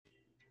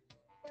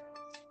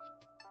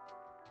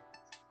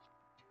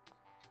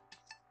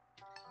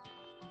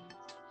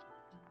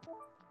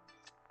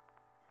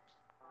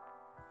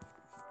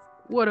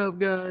What up,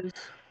 guys?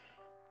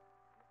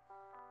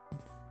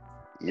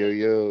 Yo,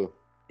 yo,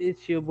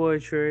 It's your boy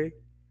Trey,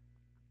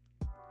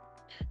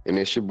 and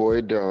it's your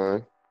boy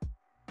Don.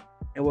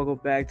 and welcome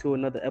back to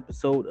another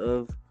episode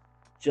of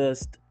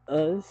Just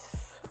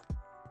Us.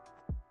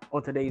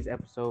 On today's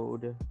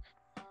episode,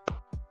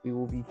 we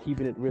will be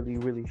keeping it really,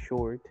 really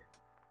short,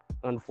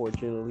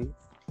 unfortunately.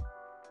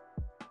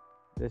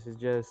 This is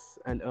just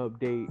an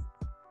update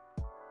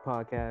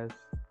podcast,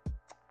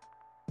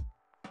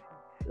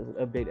 an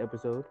update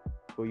episode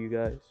for you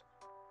guys.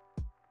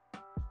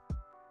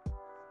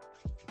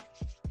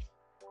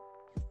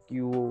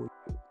 You will,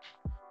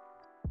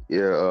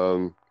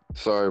 Yeah,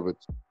 sorry,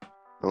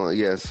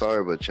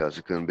 sorry, but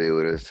Chelsea couldn't be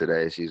with us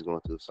today. She's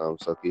going through something,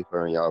 so keep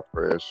her in y'all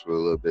prayers for a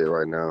little bit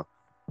right now.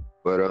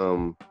 But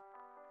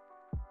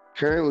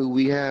currently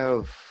we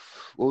have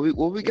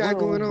what we got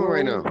going on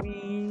right now.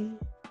 we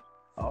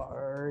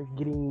are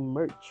getting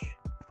merch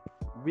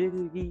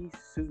really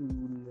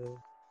soon.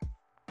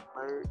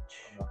 Merch.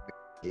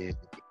 Yeah,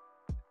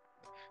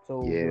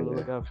 So yeah. be on the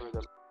lookout for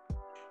them.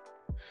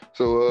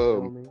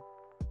 So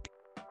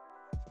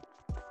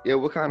yeah,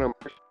 what kind of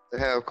merch to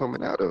have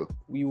coming out of?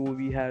 We will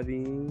be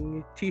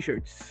having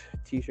t-shirts.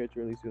 T-shirts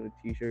really soon.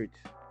 T-shirts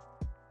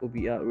will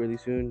be out really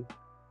soon.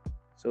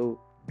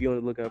 So be on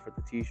the lookout for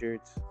the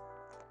t-shirts.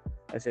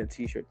 I said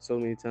t-shirts so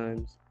many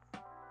times.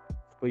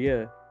 But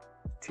yeah,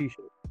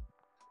 t-shirt.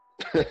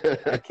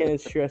 I can't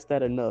stress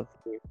that enough.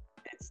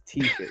 It's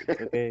t-shirts,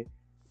 okay?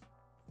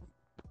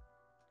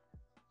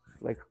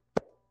 Like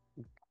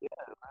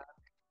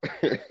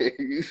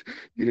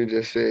you done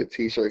just said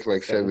t-shirts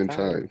like seven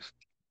times.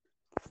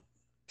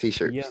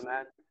 T-shirts. Yeah,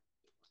 man.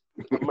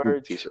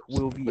 Merch T-shirts.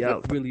 will be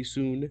out really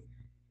soon.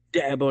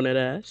 Dab on that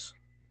ass.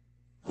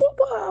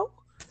 Wow.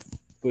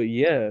 But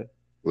yeah.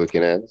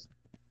 Looking at us.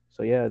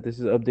 So yeah, this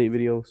is update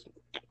videos.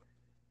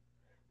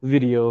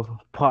 Video,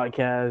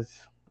 podcast,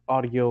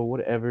 audio,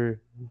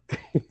 whatever.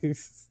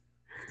 This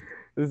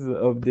is an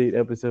update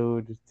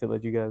episode just to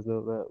let you guys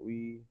know that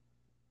we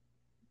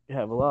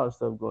have a lot of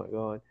stuff going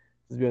on.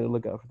 Just be on the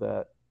lookout for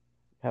that.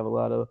 Have a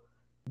lot of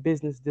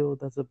business deal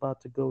that's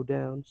about to go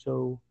down,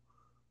 so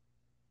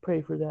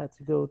pray for that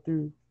to go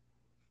through.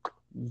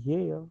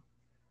 Yeah.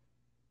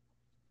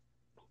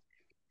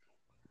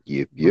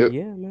 Yep. But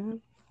yeah,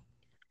 man.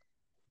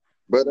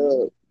 But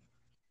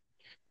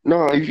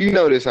no, if you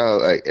notice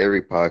how like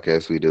every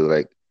podcast we do,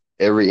 like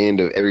every end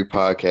of every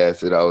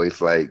podcast, it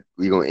always like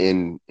we gonna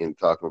end in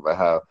talking about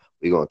how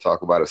we gonna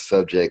talk about a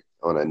subject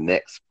on a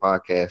next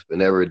podcast, but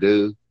never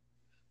do.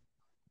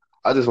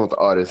 I just want the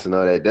audience to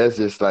know that that's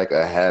just like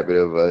a habit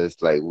of us.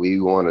 Like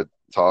we want to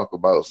talk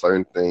about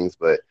certain things,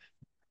 but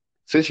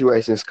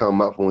situations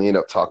come up when we end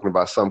up talking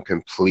about something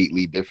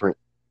completely different.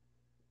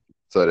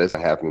 So that's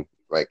happening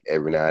like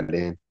every now and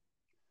then.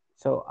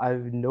 So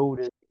I've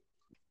noticed.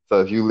 So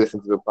if you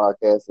listen to the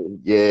podcast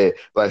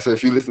so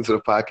if you listen to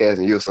the podcast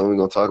and you're something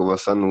gonna talk about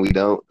something we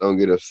don't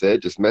get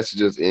upset. Just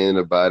message us in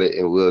about it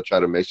and we'll try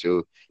to make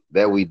sure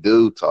that we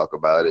do talk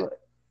about it.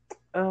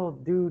 Oh,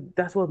 dude,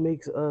 that's what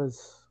makes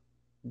us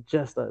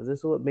just us. This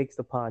is what makes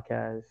the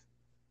podcast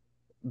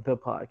the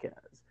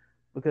podcast.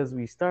 Because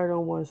we start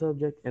on one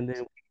subject and then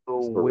we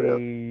go For real.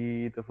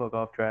 way the fuck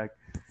off track.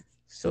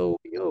 So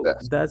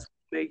That's that's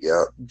what makes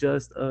yeah.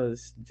 just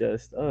us,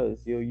 just us.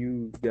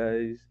 You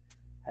guys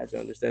had to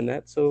understand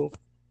that. So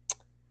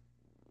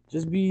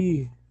just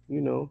be,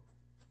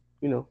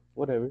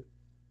 whatever.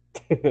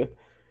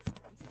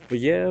 But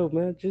yeah,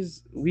 man,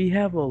 just we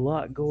have a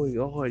lot going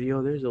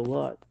on, there's a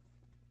lot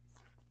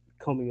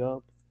coming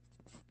up.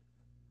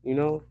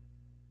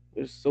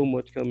 There's so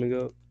much coming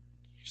up.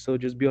 So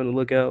just be on the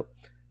lookout.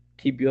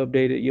 Keep you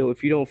updated.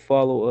 If you don't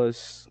follow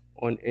us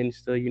on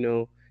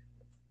Insta,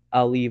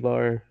 I'll leave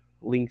our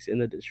links in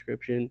the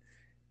description,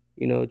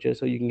 just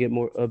so you can get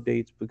more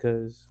updates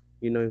because,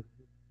 we'll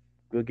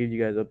give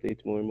you guys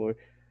updates more and more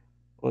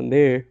on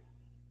there.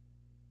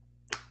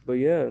 But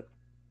yeah,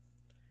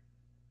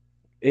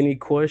 any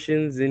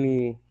questions,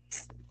 any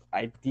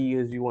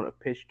ideas you want to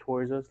pitch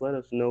towards us, let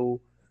us know.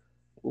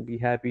 We'll be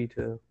happy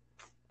to,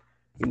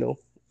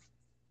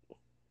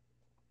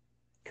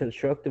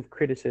 constructive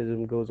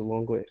criticism goes a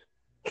long way.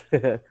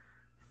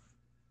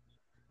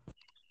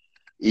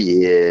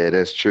 Yeah,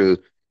 that's true.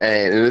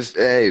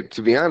 Hey,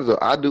 to be honest though,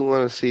 I do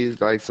want to see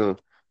like some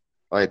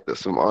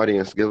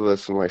audience give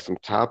us some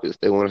topics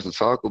they want us to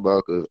talk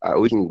about because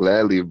we can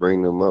gladly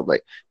bring them up.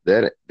 Like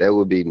that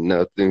would be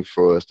nothing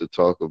for us to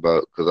talk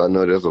about because I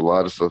know there's a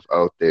lot of stuff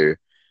out there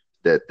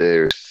that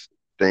there's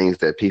things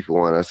that people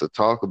want us to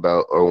talk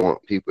about or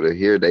want people to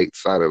hear their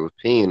side of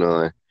opinion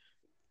on,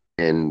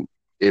 and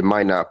it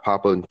might not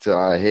pop up into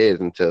our heads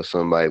until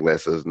somebody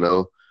lets us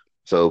know.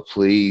 So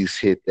please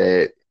hit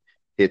that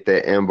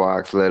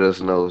inbox, let us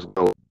know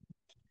what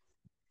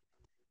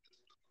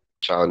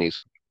y'all need.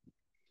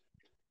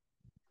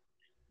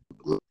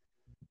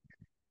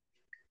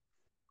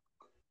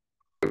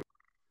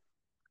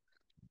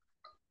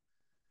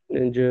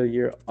 Ninja,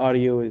 your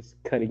audio is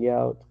cutting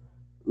out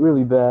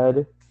really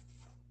bad,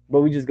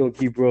 but we just gonna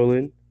keep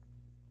rolling.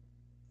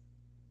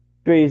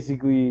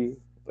 Basically,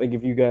 Like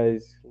if you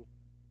guys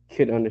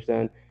could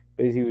understand,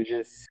 because he was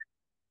just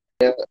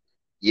Yeah,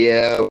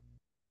 yeah,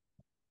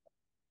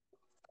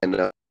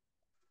 and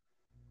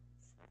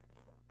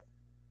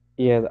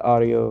yeah the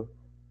audio.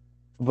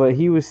 But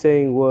he was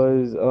saying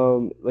was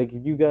like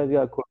if you guys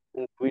got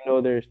questions, we know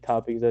there's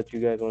topics that you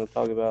guys want to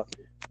talk about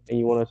and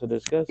you want us to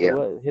discuss. So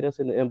yeah, hit us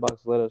in the inbox.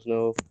 Let us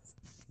know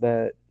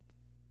that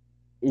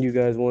you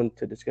guys want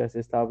to discuss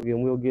this topic,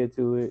 and we'll get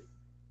to it.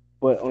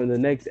 But on the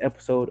next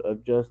episode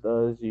of Just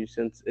Us, you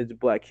since it's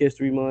Black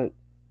History Month,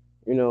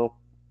 you know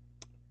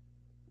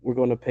we're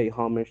going to pay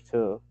homage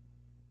to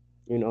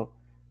you know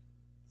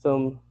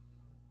some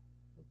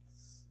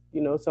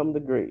some of the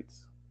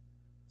greats.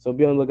 So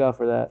be on the lookout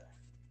for that.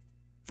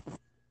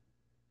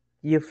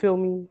 You feel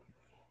me?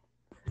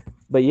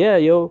 But yeah,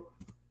 yo,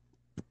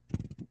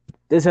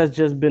 this has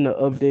just been an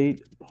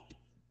update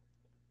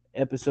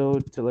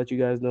episode to let you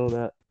guys know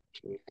that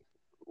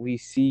we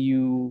see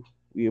you,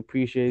 we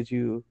appreciate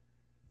you,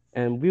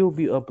 and we'll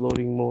be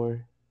uploading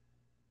more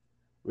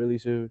really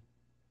soon.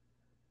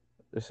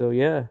 So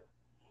yeah,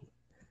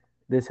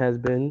 this has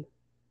been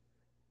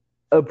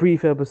a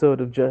brief episode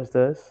of Just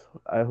Us.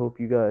 I hope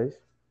you guys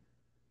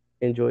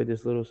enjoyed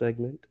this little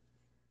segment.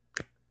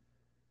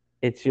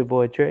 It's your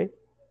boy Trey,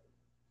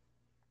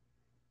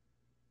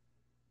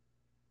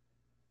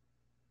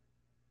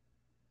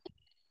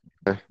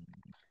 and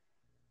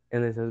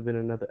this has been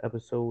another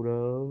episode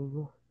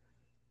of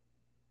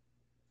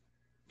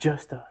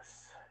Just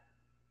Us.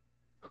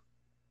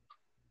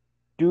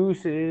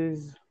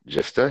 Deuces.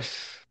 just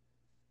us,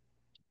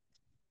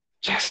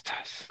 just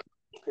us.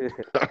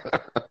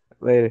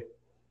 Later.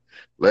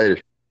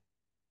 Later.